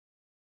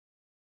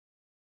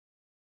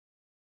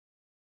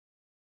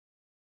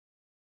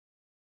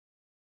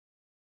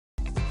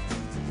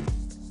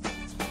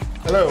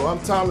Hello, I'm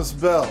Thomas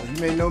Bell.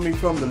 You may know me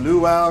from the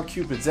Luau,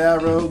 Cupid's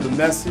Arrow, The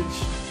Message.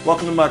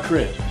 Welcome to my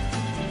crib.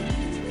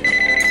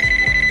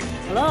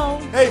 Hello?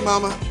 Hey,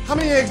 Mama, how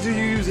many eggs do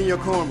you use in your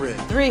cornbread?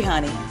 3,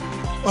 honey.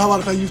 Well, how about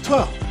if I use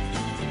 12?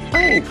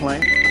 I ain't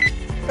playing.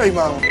 Hey,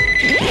 Mama.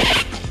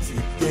 See,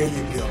 there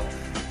you go.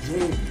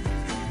 Jamie,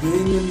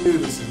 being in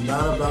news is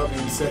not about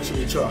being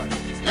sexually charged.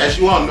 As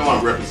you all know,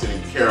 I'm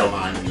representing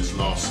Caroline in this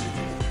lawsuit.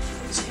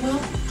 Well,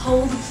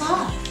 hold the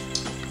plot.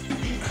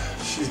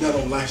 She's not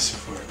on life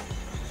support,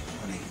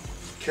 honey.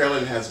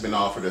 Caroline has been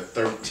offered a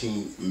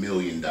 $13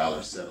 million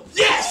settlement.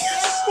 Yes!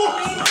 Yes!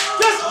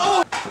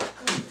 Oh!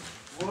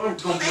 You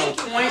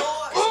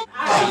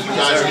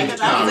guys need to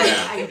calm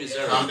down.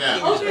 Calm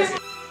down. Okay.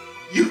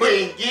 You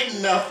ain't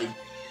getting nothing.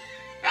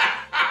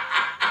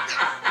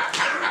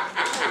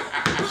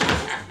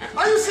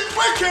 Are you sitting?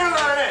 Where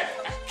Caroline at?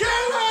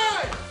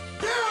 Caroline!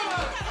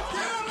 Caroline!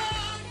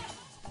 Caroline!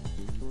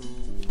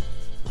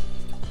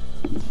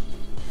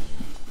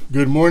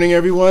 Good morning,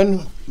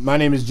 everyone. My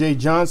name is Jay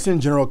Johnson,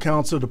 General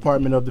Counsel,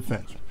 Department of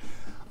Defense.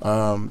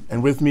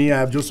 And with me, I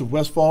have Joseph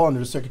Westfall, Under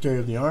the Secretary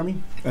of the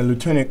Army, and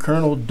Lieutenant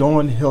Colonel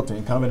Dawn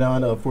Hilton,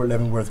 Commandant of Fort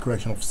Leavenworth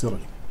Correctional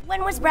Facility.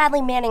 When was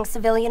Bradley Manning,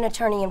 civilian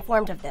attorney,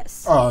 informed of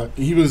this?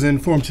 He was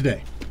informed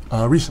today,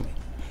 recently.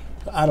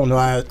 I don't know,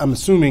 I'm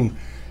assuming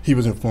he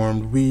was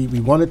informed. We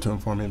wanted to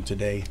inform him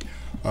today.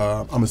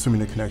 I'm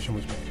assuming the connection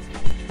was made.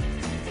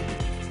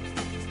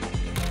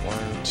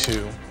 1,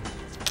 2,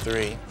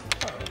 3. Okay.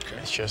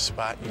 That's your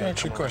spot. You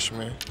Ask you a question,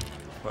 man.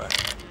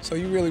 What? So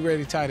you really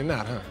ready to tie the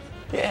knot, huh?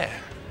 Yeah.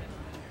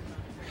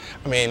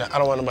 I mean, I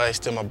don't want nobody to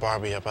steal my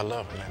Barbie up. I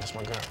love her, man. That's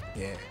my girl.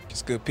 Yeah,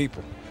 just good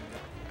people.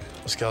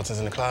 Skeletons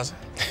in the closet?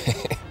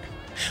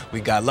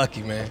 We got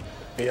lucky, man.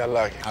 We got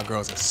lucky. Our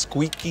girls are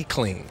squeaky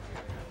clean.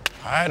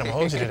 All right, I'm gonna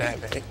hold you to that,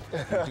 babe.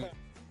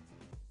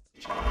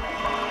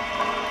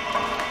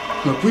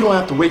 Look, we don't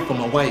have to wait for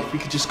my wife. We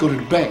could just go to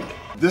the bank.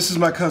 This is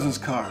my cousin's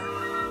car.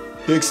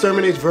 He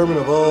exterminates vermin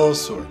of all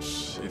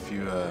sorts, if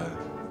you,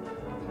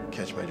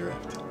 catch my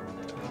drift.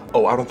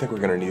 Oh, I don't think we're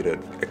gonna need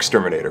an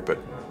exterminator, but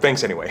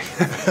thanks anyway.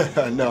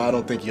 No, I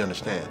don't think you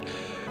understand.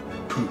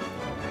 Poop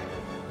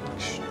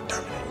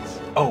exterminates.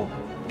 Oh,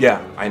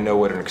 yeah, I know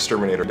what an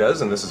exterminator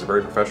does, and this is a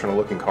very professional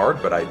looking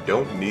card, but I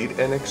don't need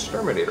an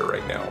exterminator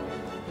right now.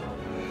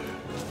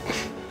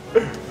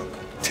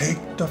 Take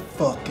the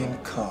fucking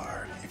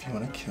card if you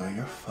want to kill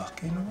your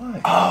fucking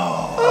wife.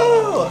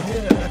 Oh,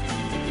 yeah.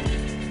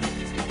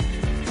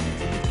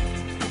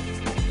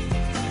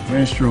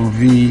 Restro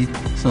V,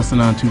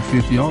 Sustanon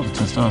 250, all the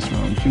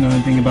testosterone. Do you know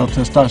anything about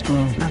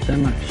testosterone? Not that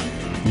much.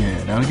 Yeah,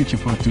 that'll get your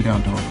FOT2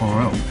 down to a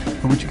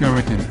 4.0. But what you got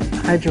right there?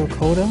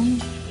 Hydrocodone?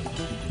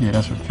 Yeah,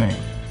 that's for pain.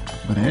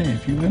 But hey,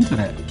 if you into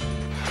that.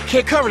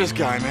 Can't cover this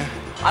guy, man.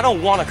 I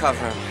don't want to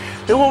cover him.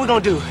 Then what we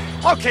gonna do?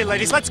 Okay,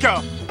 ladies, let's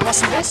go. Want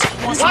some this?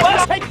 Want some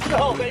this? Let's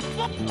go, baby.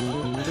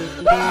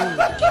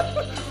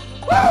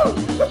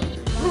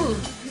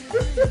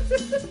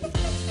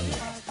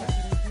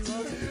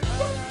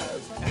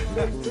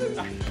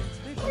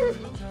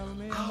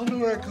 I don't know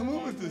where I come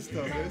up with this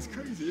stuff, man. It's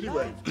crazy.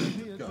 Anyway,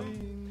 go.